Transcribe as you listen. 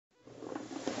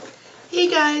Hey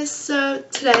guys, so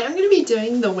today I'm going to be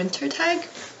doing the winter tag,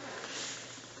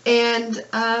 and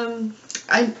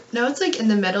I know it's like in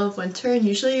the middle of winter and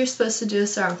usually you're supposed to do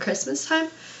this around Christmas time,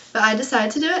 but I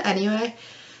decided to do it anyway,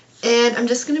 and I'm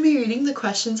just going to be reading the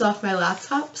questions off my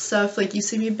laptop, so if like you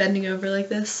see me bending over like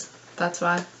this, that's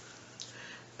why.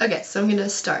 Okay, so I'm going to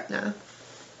start now.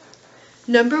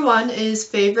 Number 1 is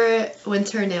favorite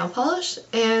winter nail polish,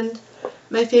 and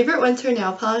my favorite winter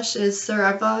nail polish is the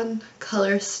Revlon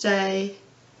Color Stay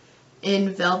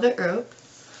in Velvet Rope,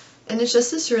 and it's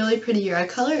just this really pretty red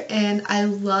color, and I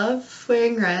love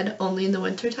wearing red only in the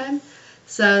winter time,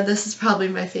 so this is probably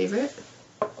my favorite.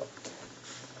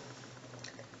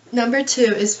 Number 2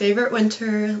 is favorite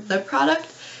winter lip product,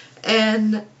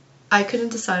 and I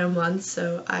couldn't decide on one,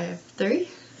 so I have 3.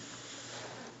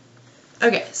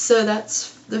 Okay, so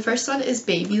the first one is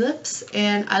Baby Lips,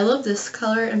 and I love this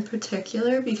color in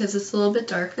particular because it's a little bit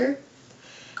darker.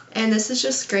 And this is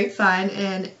just Grapevine,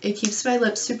 and it keeps my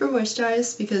lips super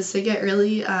moisturized because they get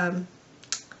really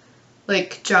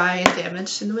like dry and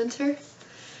damaged in the winter.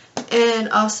 And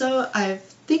also, I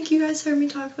think you guys heard me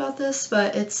talk about this,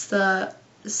 but it's the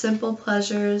Simple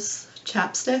Pleasures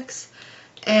chapsticks,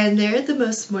 and they're the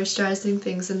most moisturizing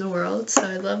things in the world, so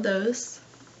I love those.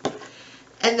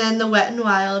 And then the Wet n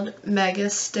Wild Mega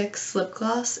Sticks lip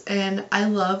gloss, and I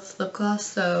love lip gloss,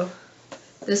 so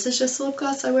this is just a lip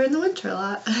gloss I wear in the winter a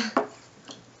lot.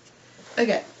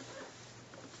 Okay.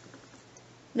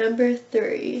 Number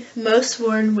 3, most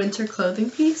worn winter clothing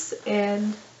piece,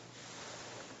 and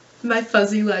my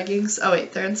fuzzy leggings. Oh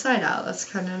wait, they're inside out. That's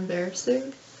kind of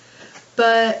embarrassing.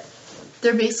 But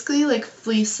they're basically like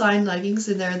fleece lined leggings,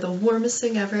 and they're the warmest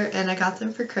thing ever, and I got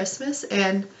them for Christmas,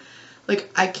 and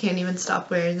like I can't even stop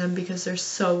wearing them because they're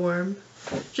so warm.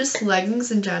 Just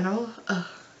leggings in general. Ugh,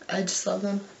 I just love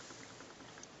them.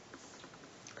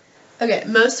 Okay,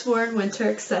 most worn winter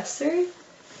accessory,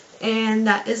 and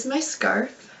that is my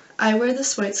scarf. I wear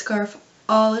this white scarf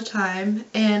all the time,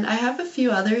 and I have a few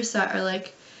others that are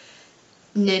like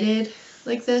knitted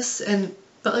like this,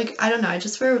 but like I don't know, I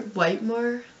just wear white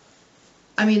more.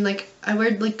 I mean, like I wear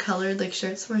like colored like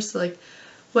shirts more, so like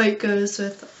white goes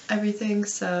with everything,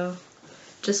 so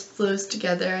just flows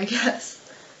together, I guess.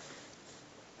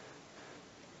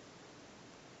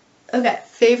 Okay,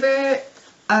 favorite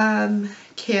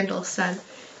candle scent,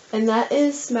 and that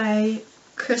is my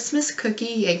Christmas cookie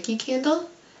Yankee candle,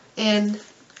 and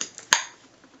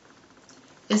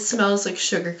it smells like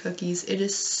sugar cookies. It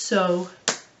is so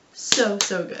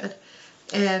good,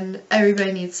 and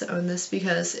everybody needs to own this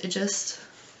because it just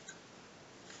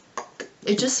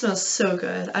smells so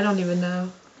good. I don't even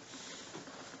know.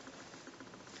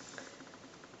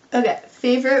 Okay,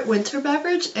 favorite winter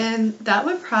beverage, and that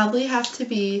would probably have to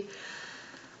be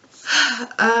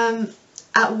at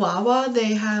Wawa.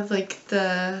 They have like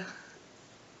the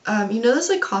you know those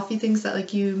like coffee things that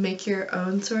like you make your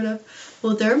own sort of?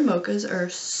 Well, their mochas are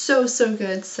so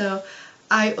good, so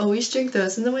I always drink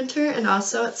those in the winter. And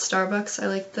also at Starbucks I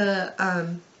like the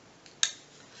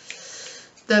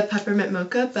peppermint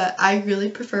mocha, but I really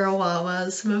prefer a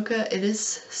Wawa's mocha. It is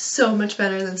so much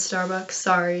better than Starbucks,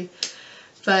 sorry,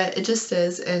 but it just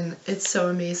is, and it's so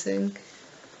amazing.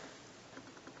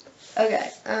 Okay,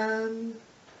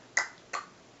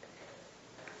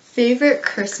 favorite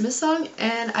Christmas song,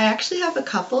 and I actually have a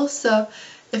couple, so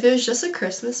if it was just a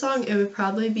Christmas song, it would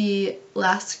probably be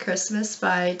Last Christmas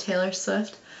by Taylor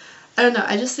Swift. I don't know,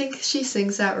 I just think she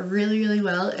sings that really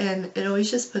well, and it always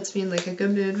just puts me in like a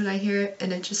good mood when I hear it,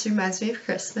 and it just reminds me of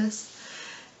Christmas.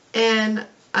 And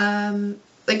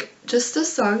like just a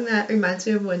song that reminds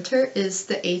me of winter is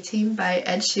The A-Team by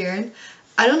Ed Sheeran.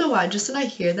 I don't know why, just when I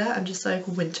hear that, I'm just like,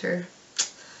 winter.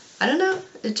 I don't know,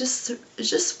 it's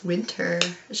just winter.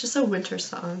 It's just a winter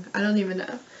song. I don't even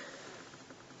know.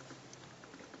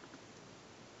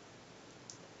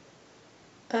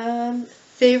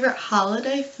 Favorite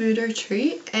holiday food or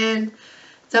treat, and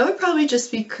that would probably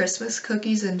just be Christmas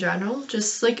cookies in general,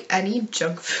 just like any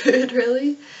junk food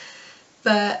really.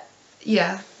 But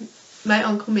yeah, my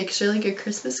uncle makes really good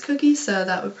Christmas cookies, so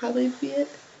that would probably be it.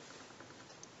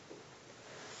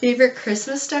 Favorite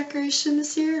Christmas decoration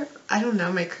this year? I don't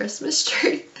know, my Christmas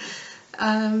tree.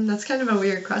 That's kind of a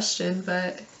weird question,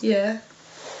 but yeah.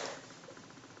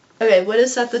 Okay, what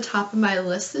is at the top of my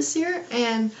list this year?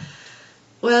 And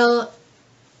well,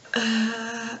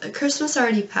 Christmas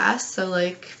already passed, so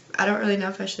like I don't really know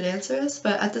if I should answer this,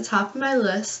 but at the top of my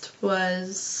list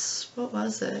was, what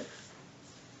was it?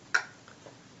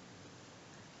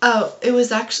 Oh, it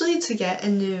was actually to get a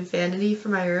new vanity for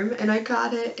my room, and I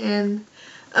got it, and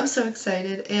I'm so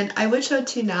excited, and I would show it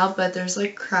to you now, but there's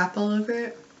like crap all over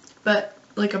it, but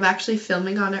like I'm actually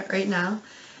filming on it right now,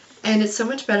 and it's so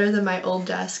much better than my old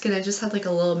desk, and it just had like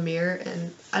a little mirror,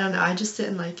 and I don't know, I just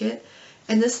didn't like it.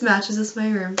 And this matches with my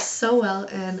room so well,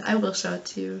 and I will show it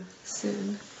to you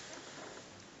soon.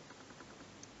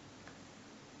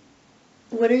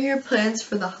 What are your plans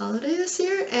for the holiday this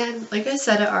year? And like I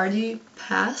said, it already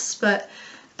passed, but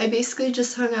I basically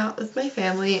just hung out with my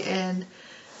family and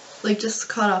like just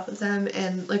caught up with them,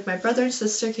 and like my brother and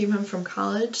sister came home from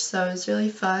college, so it was really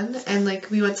fun. And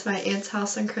like we went to my aunt's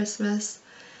house on Christmas,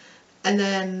 and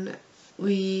then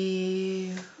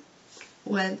we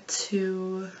went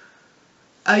to,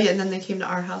 oh yeah, and then they came to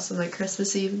our house on like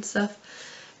Christmas Eve and stuff.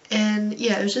 And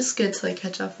yeah, it was just good to like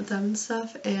catch up with them and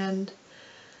stuff. And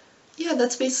yeah,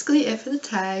 that's basically it for the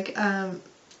tag.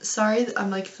 Sorry that I'm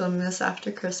like filming this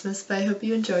after Christmas, but I hope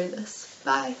you enjoy this.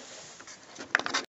 Bye!